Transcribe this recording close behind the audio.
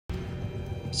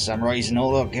For some reason,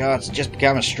 all I've got's just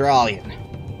become Australian.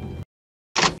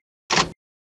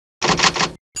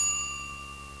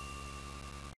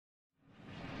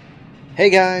 Hey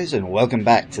guys, and welcome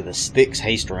back to the Styx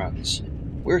Haste runs.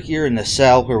 We're here in the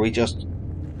cell where we just,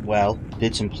 well,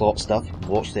 did some plot stuff,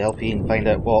 watched the LP and find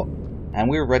out what, and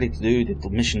we're ready to do the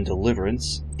mission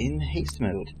Deliverance in Haste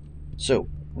mode. So,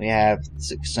 we have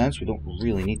 6 sense, we don't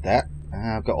really need that.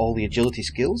 I've got all the agility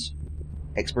skills,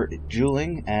 expert at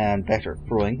dueling, and better at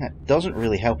throwing. That doesn't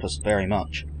really help us very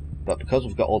much, but because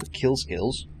we've got all the kill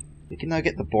skills, we can now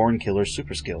get the Born Killer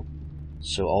super skill.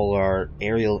 So all our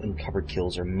aerial and covered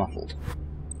kills are muffled,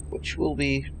 which will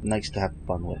be nice to have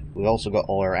fun with. We've also got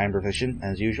all our amber vision,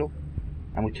 as usual,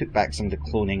 and we took back some of the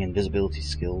cloning and visibility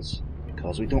skills,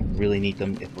 because we don't really need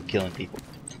them if we're killing people.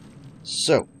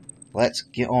 So, let's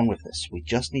get on with this. We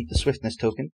just need the swiftness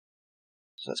token,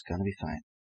 so that's gonna be fine.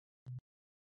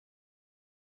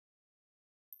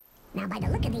 Now, by the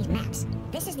look of these maps,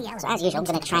 this is the elevator. So as usual, I'm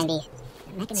going to try and be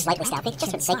slightly stealthy,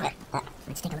 just for the sake of it, but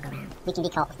let's take a look around. we can be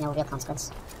caught with no real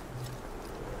consequence.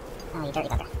 Oh, you dirty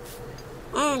bugger.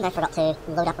 And I forgot to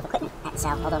load up with equipment at the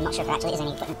cell, although I'm not sure if there actually is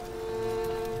any equipment.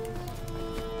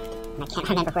 And I can't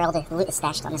remember where all the loot is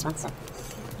stashed on this one, so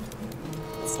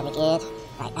this is going to be good.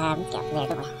 Right, get up there,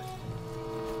 don't we?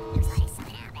 Looks like there's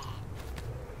something out there.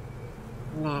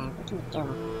 Nah, where can we go?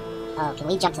 Oh, can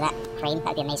we jump to that crane?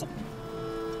 That'd be amazing.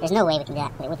 There's no way we can do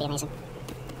that, but it would be amazing.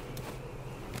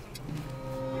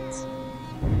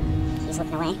 He's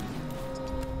looking away.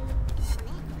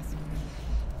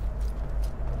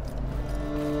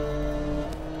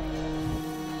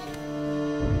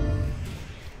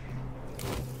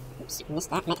 Oops, missed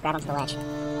that. Meant to grab onto the ledge.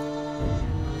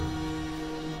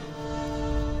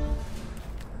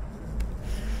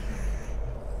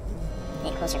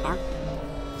 Get closer, pal.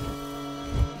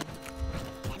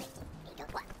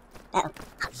 Uh-oh.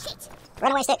 Oh, shit!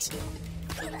 Run away, Styx!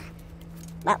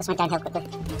 Well, this went downhill quickly.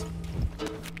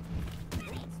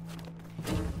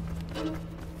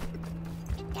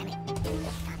 Damn it.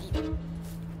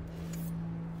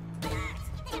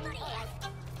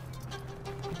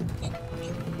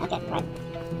 Okay, right.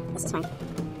 This is fine.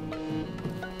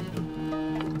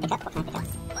 Pick up, what can I pick up?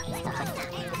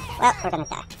 Well, we're gonna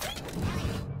die.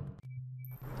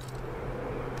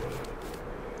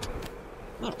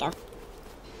 There we go.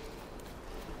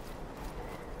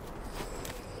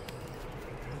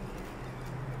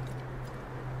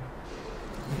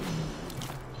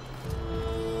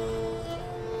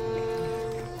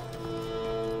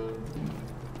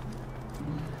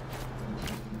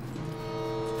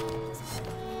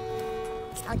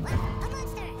 A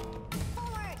monster!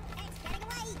 Forward! It's getting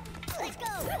away! Let's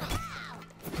go!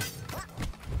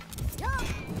 Go!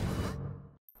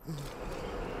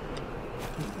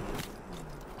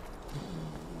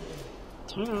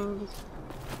 Turn around.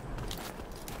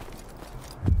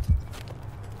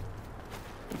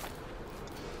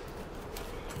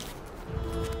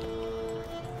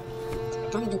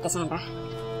 We're gonna need this amber.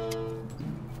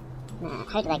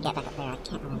 How did I get back up there? I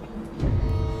can't remember.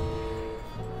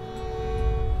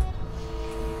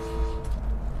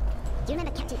 Do you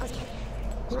remember Captain Ozcan?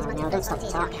 He was one no, of don't the stop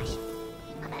first to talk. Akenash.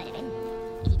 I might have been.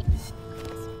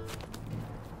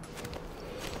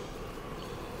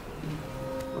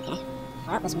 Okay.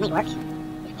 Well, this might work.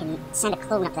 We can send a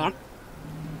clone up there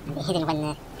and be hidden when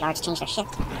the guards change their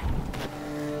shift.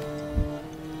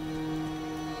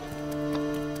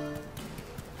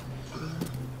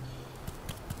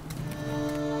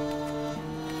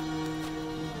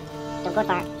 Don't go on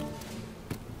fire.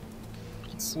 I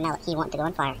can smell it. He wanted to go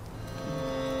on fire.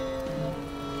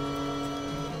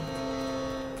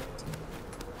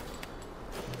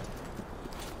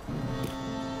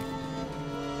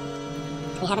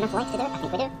 Do we have enough light to do it? I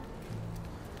think we do.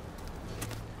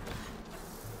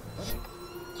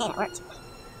 Okay, that worked.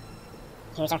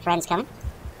 Here's our friends coming.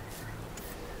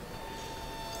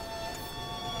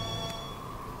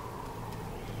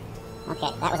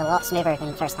 Okay, that was a lot smoother than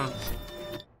the first time.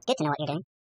 Good to know what you're doing.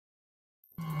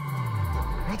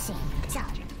 Let's see. So,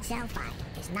 cell 5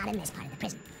 is not in this part of the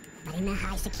prison, but in the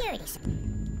high security cell.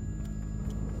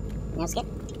 No skip.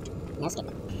 No skip.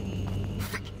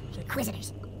 Fuck!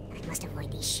 Inquisitors! I must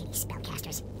avoid these shitty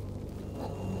spellcasters.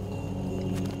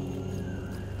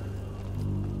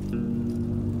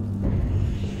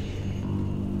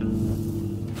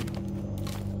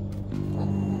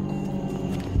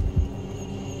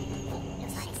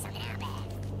 Looks like there's something out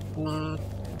there. Nah.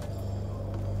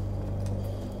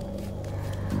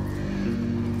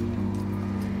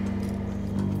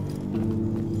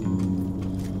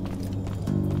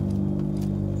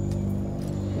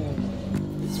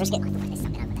 risk it. There's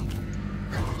something over there.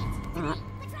 Alright.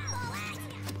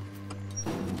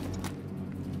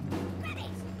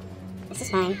 is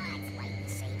fine. Let's wait and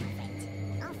see, my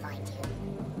friend. I'll find you.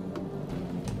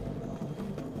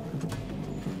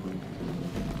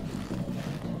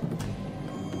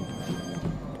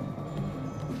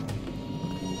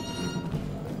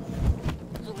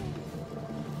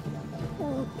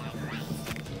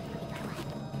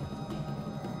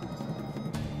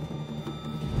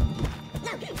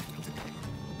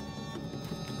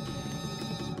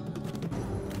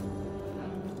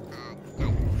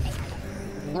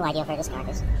 No idea where this card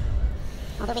is.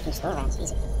 Although we can just go around, it's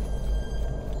easy.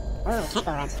 Oh, we can't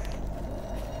go around.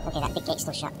 Okay, that big gate's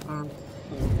still shut.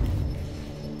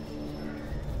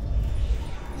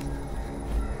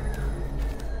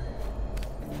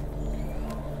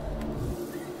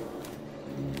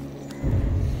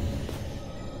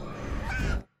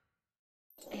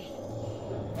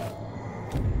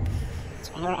 Is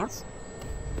there anywhere else?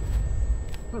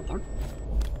 There we go.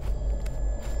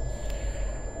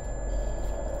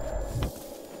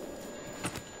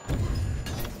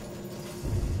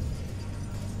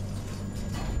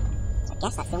 I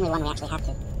guess that's the only one we actually have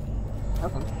to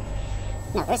open.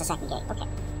 No, there is a second gate. Okay.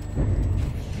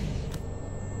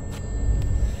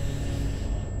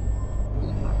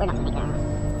 No, we're not gonna make that around.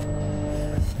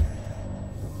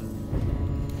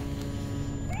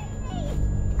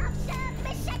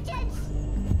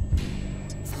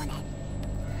 Someone there.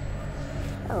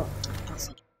 Oh, for God's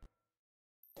sake.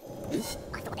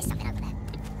 I thought there's something over there.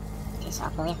 Okay, so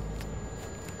I'll pull you.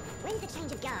 When's the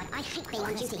change of guard? I hate being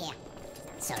on duty here.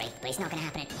 Sorry, but it's not going to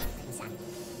happen. Son,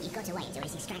 you've got to wait until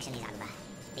this extraction is over.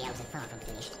 The elves are far from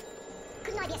finished.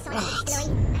 Couldn't I be assigned to the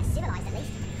distillery? As civilized, at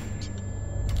least.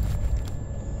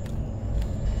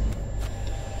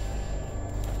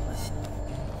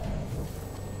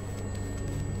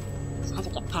 So how do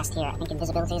we get past here? I think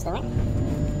invisibility is the way.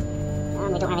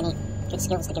 We don't have any good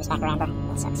skills to give us back our amber.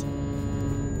 That sucks.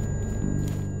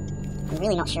 I'm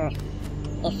really not sure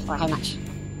if or how much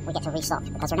we get to restock,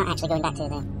 because we're not actually going back to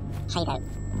the hideout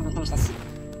when we finish this.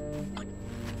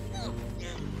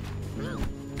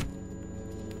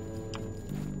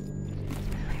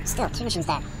 Still, 2 missions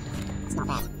down. That's not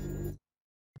bad.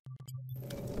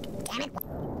 Damn it.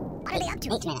 What are they up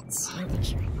to? 8 minutes. One thing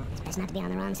sure. It's best not to be on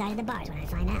the wrong side of the bars when I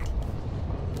find out.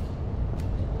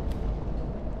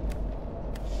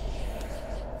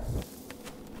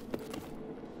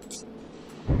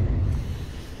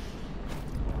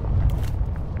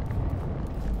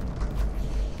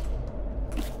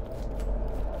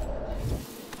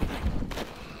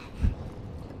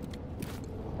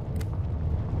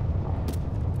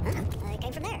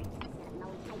 From there. Instead of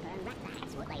mold paper and rat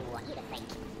bags, what they want you to think.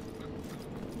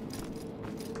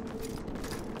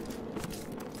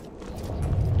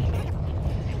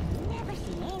 Never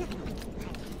seen anything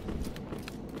like it.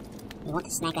 We want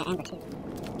to snag that amber too.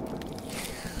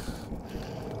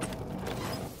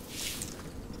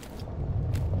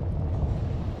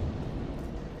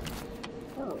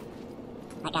 Ooh.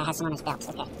 That guy has some on his belt,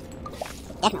 okay.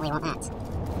 Definitely want that.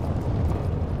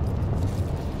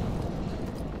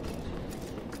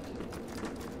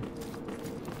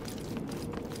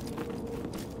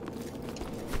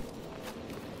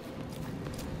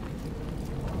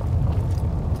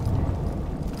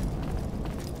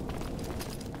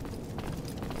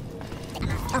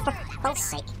 Oh, for God's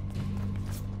sake.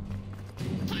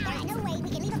 There's no way we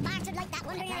can leave a bastard like that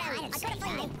wandering around. I've got to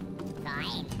find him.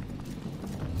 Fine.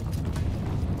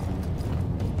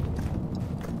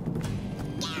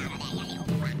 Get out of there, you little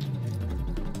fuck.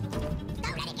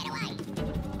 Don't let it get away.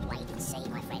 Wait and see,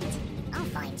 my friend. I'll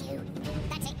find you.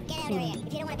 That's it. Get out of here.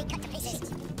 If you don't want to be cut to pieces,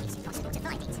 it's impossible to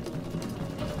find it.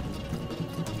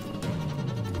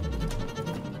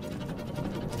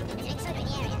 There's an intruder in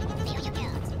the area. Be on your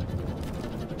guard.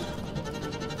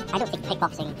 I don't think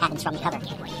pickpocketing happens from the cover. I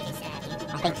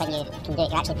think when you can do it,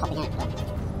 you're actually popping out, but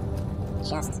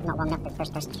just not long enough for the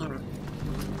first-person camera.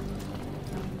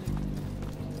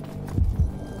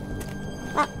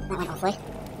 Well, that went awfully.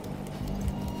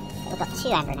 We've got 2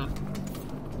 amber now.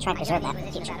 Try and preserve that for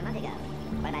the future. About a month ago.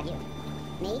 What about you?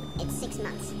 Me? It's 6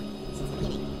 months. Since the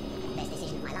beginning. Best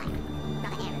decision of my life.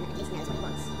 Brother Aaron at least knows what he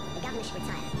wants. The governor should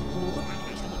retire. He needs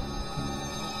Akenash to him.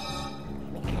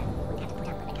 With her, we wouldn't have to put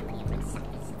up with the company of rich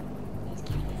suckers. There's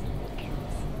characters and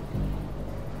girls.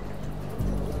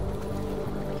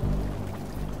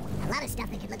 A lot of stuff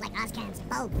that could look like Ozcan's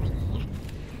bulb right here.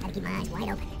 Gotta keep my eyes wide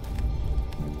open.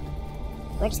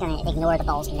 We're just going to ignore the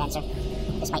balls condenser,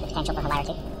 despite the potential for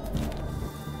hilarity.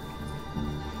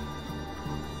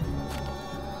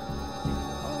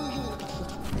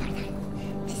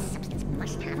 This substance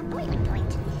must have a boiling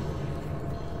point.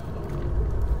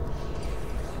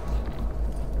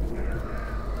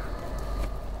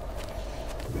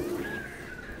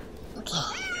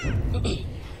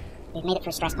 we've made it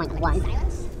through stress point 1. Well,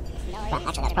 actually,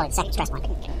 that's probably the second stress point.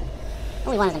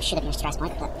 Only one of them should have been a stress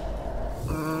point, but...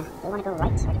 do we want to go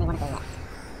right, or do we want to go left?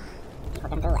 I think we're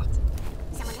going to go left.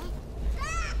 Someone there?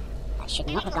 I should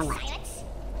not have gone left. Silence!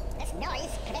 This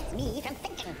noise prevents me from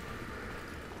thinking.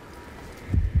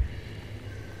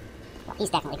 Well, he's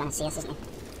definitely going to see us, isn't he?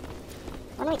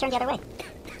 Oh no, he turned the other way.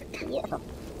 Beautiful.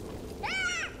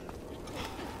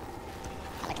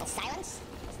 A little silence.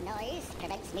 This noise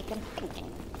prevents me from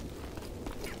thinking.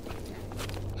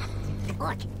 An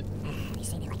orc. They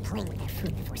say they like playing with their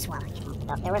food before swallowing it.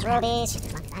 Oh, there was rubies. Just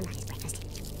as long as I'm not his breakfast.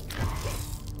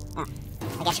 Oh,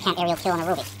 I guess you can't aerial kill on a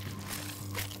ruby.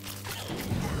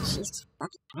 Jesus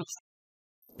fucking Christ.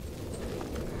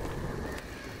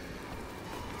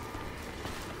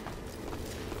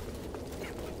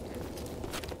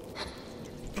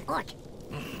 An orc.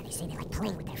 They say they like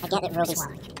playing with their I food get that before rubies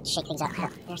swallowing it. shake things up,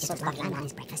 but they're Just so as long as fucking I'm not annoying.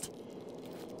 his breakfast.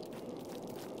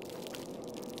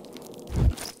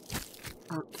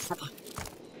 Oh, okay.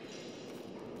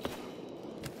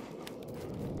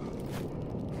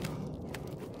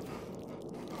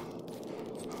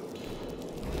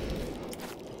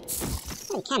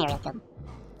 Oh, you can aerial kill them.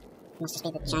 Must just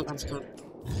be the giant ones you can't.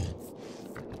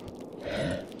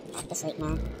 Back to sleep,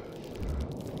 man.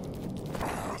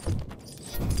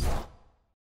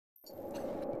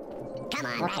 Come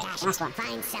on, Okay, Ragash. last one.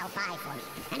 Find cell 5 for me.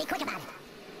 And be quick about it.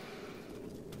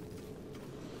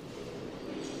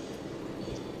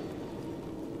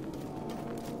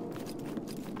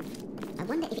 I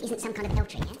wonder if it isn't some kind of elf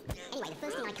tree, yeah? Anyway, the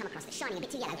first thing I come across that's shining a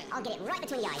bit too yellow, I'll get it right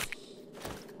between the eyes.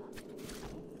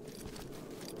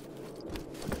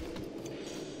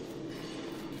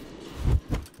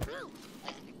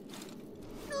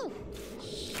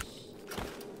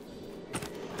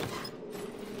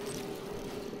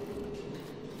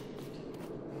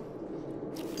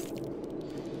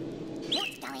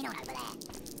 What's going on over there?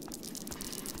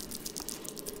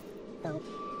 Oh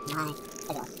my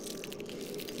god.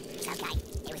 It's okay.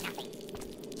 It was nothing.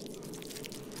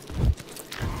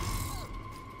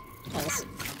 Okay, this...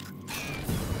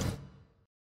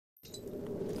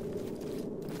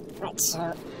 Right,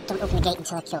 so don't open the gate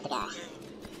until I kill the guy.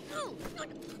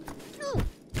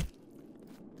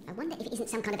 I wonder if it isn't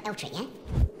some kind of elf tree, yeah?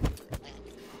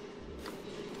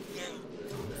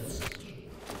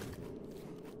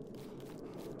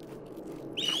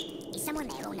 Hey, is someone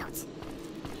there or not?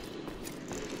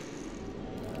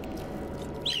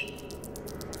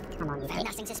 Come on, you Very bitch.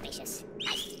 nothing suspicious.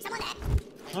 Hey, someone there!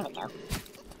 There we go.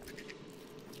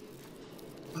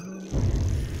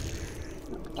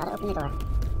 Gotta open the door.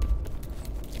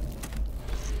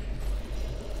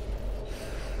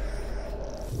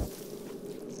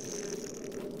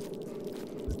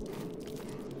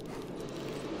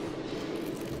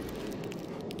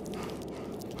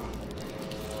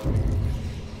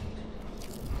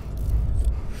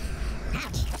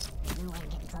 Ouch! No way I'm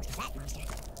getting close to that monster.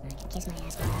 I can kiss my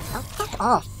ass goodbye. Oh, fuck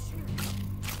off!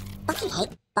 Fucking hate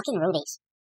fucking rubies.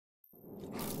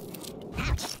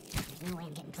 Ouch! No way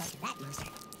I'm getting close to that monster.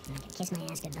 I can kiss my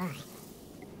ass goodbye. Right.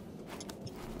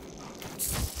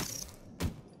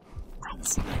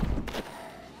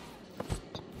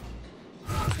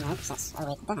 No, because that's a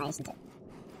way to die, isn't it?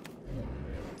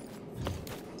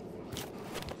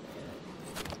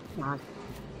 Come on.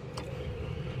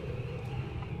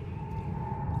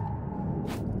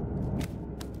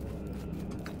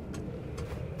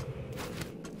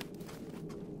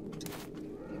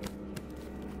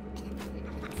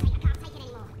 I can't take it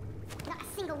anymore. Not a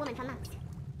single woman for months.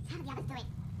 How do the others do it?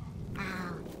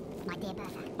 Oh, my dear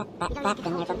Bertha. Back,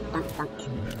 in there, dunk. On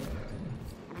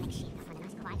my next shift, I'll find a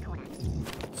nice quiet corner.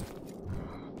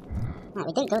 Right,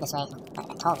 we didn't go this way at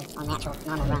all on the actual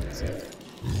normal runs.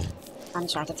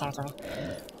 Uncharted territory.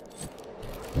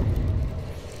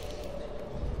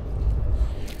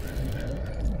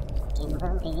 Fucking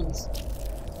rubies.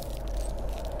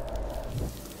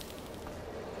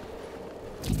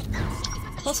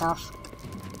 Piss off.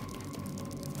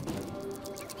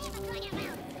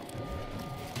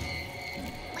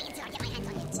 Wait until I get my hands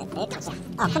on you. That's it, babe.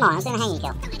 Oh, come on, I was doing a hanging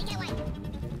kill. Don't let it get away.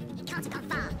 He can't have gone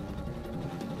far.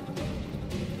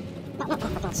 No, for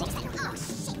God's sake. Oh,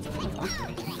 shit. There we go.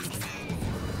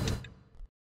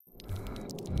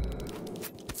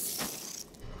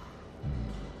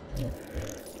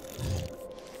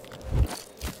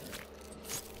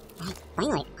 Right,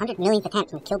 finally, 100 millionth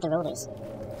attempt and we killed the roadies.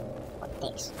 What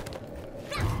dicks.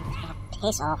 Oh,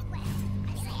 piss off.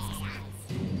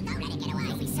 Don't let it get away.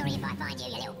 I'll be sorry if I find you,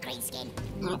 you little green skin.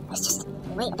 Alright, let's just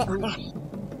wait a bit longer.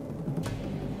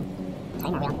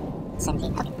 Time are we on?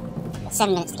 17. Okay. Got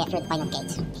 7 minutes to get through the final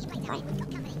gate. Fine.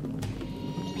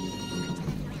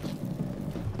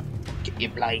 you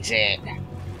blaze it.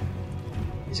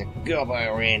 There's a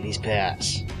gobbo around these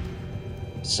parts.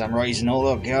 For some reason, all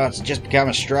our guards have just become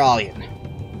Australian.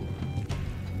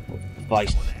 We've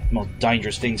faced more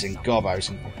dangerous things than gobbos,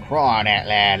 and crying out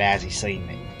loud has he seen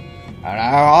me. I know,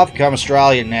 I've become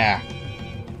Australian now.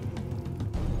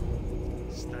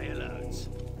 Stay alert.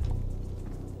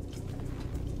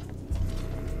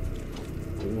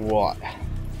 What?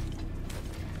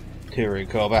 Kuru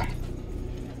Cobber.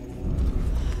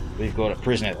 We've got a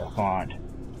prisoner to find.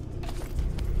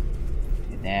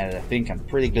 And now that I think, I'm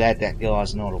pretty glad that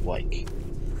guy's not awake.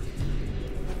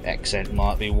 Accent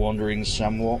might be wandering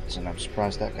somewhat, and I'm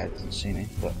surprised that guy doesn't see me,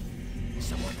 but...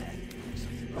 Someone there.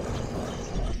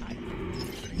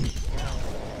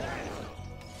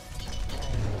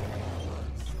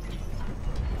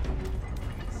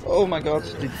 Oh my god,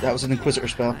 that was an Inquisitor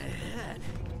spell.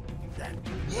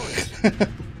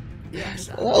 Yes,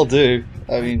 That'll do.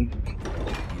 I mean...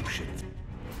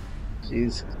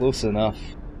 She's close enough.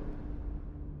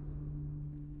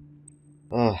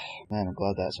 Oh, man, I'm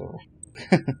glad that's over.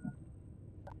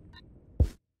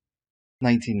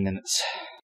 19 minutes.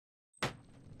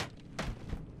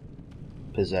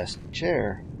 Possessed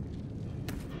chair.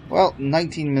 Well,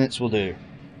 19 minutes will do.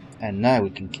 And now we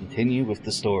can continue with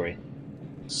the story.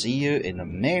 See you in the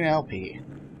main LP.